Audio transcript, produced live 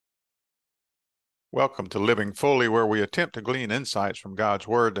Welcome to Living Fully, where we attempt to glean insights from God's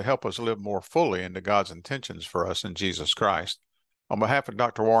Word to help us live more fully into God's intentions for us in Jesus Christ. On behalf of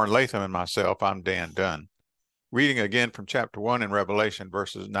Dr. Warren Latham and myself, I'm Dan Dunn. Reading again from chapter 1 in Revelation,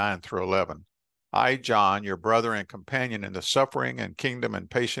 verses 9 through 11. I, John, your brother and companion in the suffering and kingdom and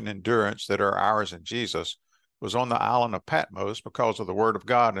patient endurance that are ours in Jesus, was on the island of Patmos because of the Word of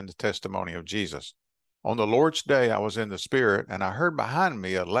God and the testimony of Jesus. On the Lord's day I was in the Spirit, and I heard behind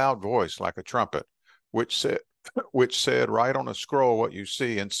me a loud voice like a trumpet, which said, write on a scroll what you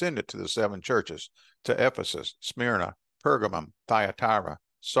see and send it to the seven churches, to Ephesus, Smyrna, Pergamum, Thyatira,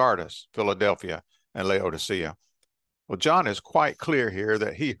 Sardis, Philadelphia, and Laodicea. Well, John is quite clear here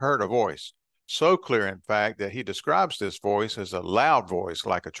that he heard a voice. So clear, in fact, that he describes this voice as a loud voice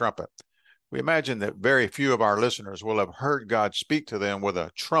like a trumpet. We imagine that very few of our listeners will have heard God speak to them with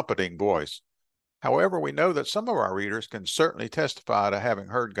a trumpeting voice. However, we know that some of our readers can certainly testify to having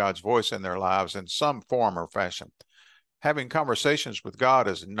heard God's voice in their lives in some form or fashion. Having conversations with God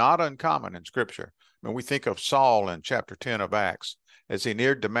is not uncommon in Scripture. When we think of Saul in chapter 10 of Acts, as he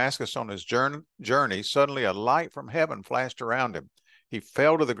neared Damascus on his journey, suddenly a light from heaven flashed around him. He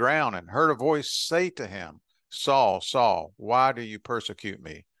fell to the ground and heard a voice say to him, Saul, Saul, why do you persecute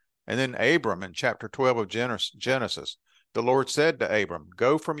me? And then Abram in chapter 12 of Genesis, the Lord said to Abram,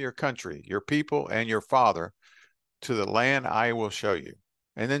 go from your country, your people, and your father to the land I will show you.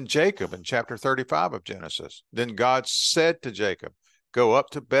 And then Jacob in chapter 35 of Genesis. Then God said to Jacob, go up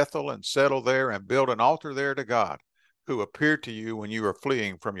to Bethel and settle there and build an altar there to God, who appeared to you when you were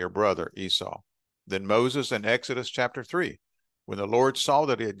fleeing from your brother Esau. Then Moses in Exodus chapter 3. When the Lord saw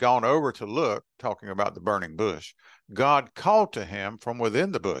that he had gone over to look, talking about the burning bush, God called to him from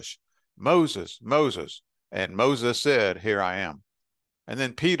within the bush, Moses, Moses. And Moses said, here I am. And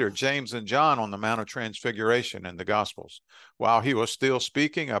then Peter, James, and John on the Mount of Transfiguration in the Gospels. While he was still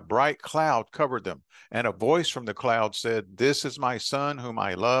speaking, a bright cloud covered them, and a voice from the cloud said, this is my son whom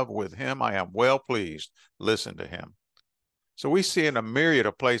I love. With him I am well pleased. Listen to him. So we see in a myriad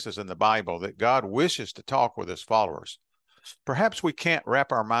of places in the Bible that God wishes to talk with his followers. Perhaps we can't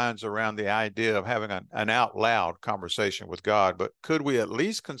wrap our minds around the idea of having an out loud conversation with God, but could we at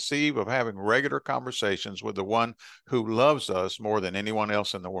least conceive of having regular conversations with the one who loves us more than anyone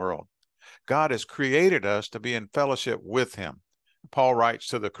else in the world? God has created us to be in fellowship with him. Paul writes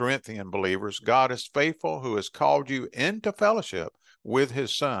to the Corinthian believers, God is faithful who has called you into fellowship with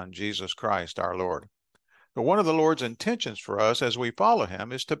his Son, Jesus Christ, our Lord. But one of the Lord's intentions for us as we follow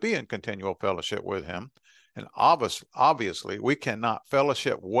him is to be in continual fellowship with him. And obviously, we cannot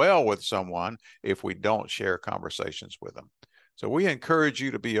fellowship well with someone if we don't share conversations with them. So we encourage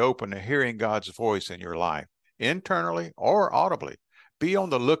you to be open to hearing God's voice in your life, internally or audibly. Be on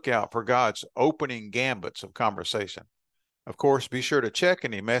the lookout for God's opening gambits of conversation. Of course, be sure to check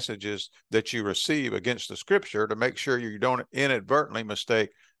any messages that you receive against the Scripture to make sure you don't inadvertently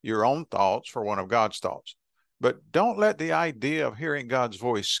mistake your own thoughts for one of God's thoughts. But don't let the idea of hearing God's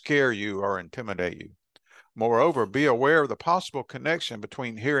voice scare you or intimidate you. Moreover, be aware of the possible connection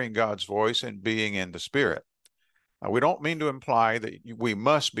between hearing God's voice and being in the Spirit. Now, we don't mean to imply that we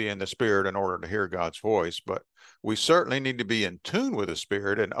must be in the Spirit in order to hear God's voice, but we certainly need to be in tune with the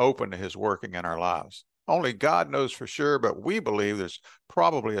Spirit and open to his working in our lives. Only God knows for sure, but we believe there's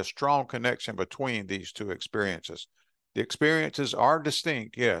probably a strong connection between these two experiences. The experiences are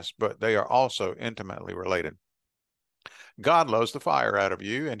distinct, yes, but they are also intimately related. God loves the fire out of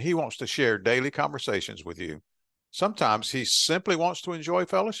you, and he wants to share daily conversations with you. Sometimes he simply wants to enjoy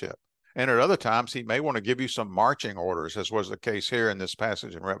fellowship, and at other times he may want to give you some marching orders, as was the case here in this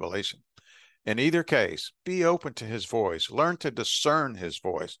passage in Revelation. In either case, be open to his voice. Learn to discern his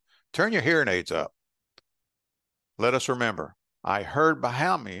voice. Turn your hearing aids up. Let us remember, I heard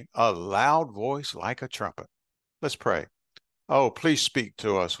behind me a loud voice like a trumpet. Let's pray. Oh, please speak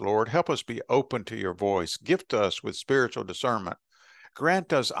to us, Lord. Help us be open to your voice. Gift us with spiritual discernment.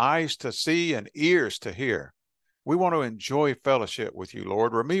 Grant us eyes to see and ears to hear. We want to enjoy fellowship with you,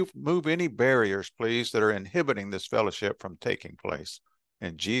 Lord. Remove any barriers, please, that are inhibiting this fellowship from taking place.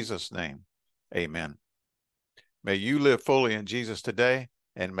 In Jesus' name, amen. May you live fully in Jesus today,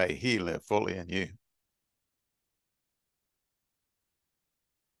 and may he live fully in you.